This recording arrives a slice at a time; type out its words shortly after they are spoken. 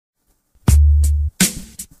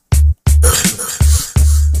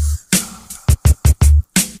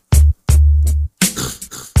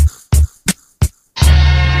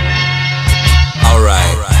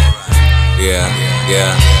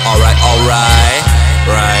Yeah. Alright, alright.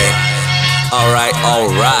 Right. Alright.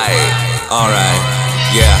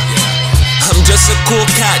 Yeah. I'm just a cool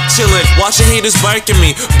cat chillin', watching haters barking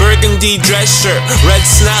me. Burgundy dress shirt, red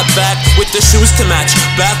snapback with the shoes to match.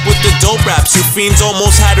 Back with the dope raps, you fiends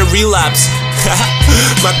almost had a relapse.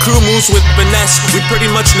 My crew moves with finesse, we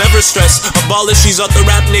pretty much never stress. Abolish these other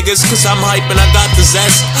rap niggas, cause I'm hype and I got the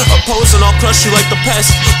zest. Oppose and I'll crush you like the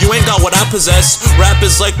pest. You ain't got what I possess. Rap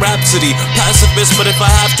is like Rhapsody, pacifist, but if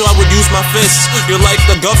I have to I would use my fists. You're like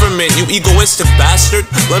the government, you egoistic bastard.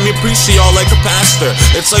 Let me preach to y'all like a pastor.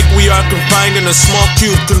 It's like we are confined in a small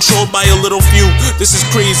cube, controlled by a little few. This is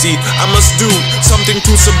crazy, I must do something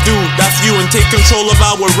to subdue that few and take control of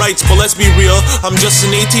our rights. But let's be real, I'm just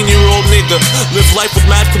an 18-year-old nigga. Live life with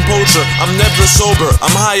mad composure, I'm never sober,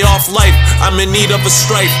 I'm high off life, I'm in need of a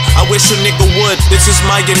stripe. I wish a nigga would, this is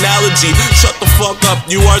my analogy. Shut the fuck up,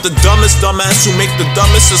 you are the dumbest dumbass who make the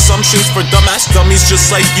dumbest assumptions for dumbass dummies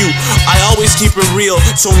just like you. I always keep it real,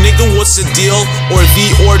 so nigga what's the deal, or the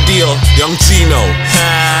ordeal? Young Gino.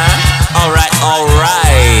 Alright,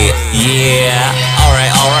 yeah,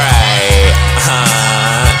 alright.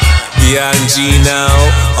 Young Gino,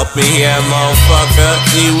 up in here, motherfucker,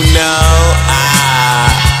 you know.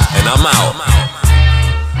 And I'm out.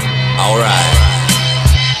 Alright.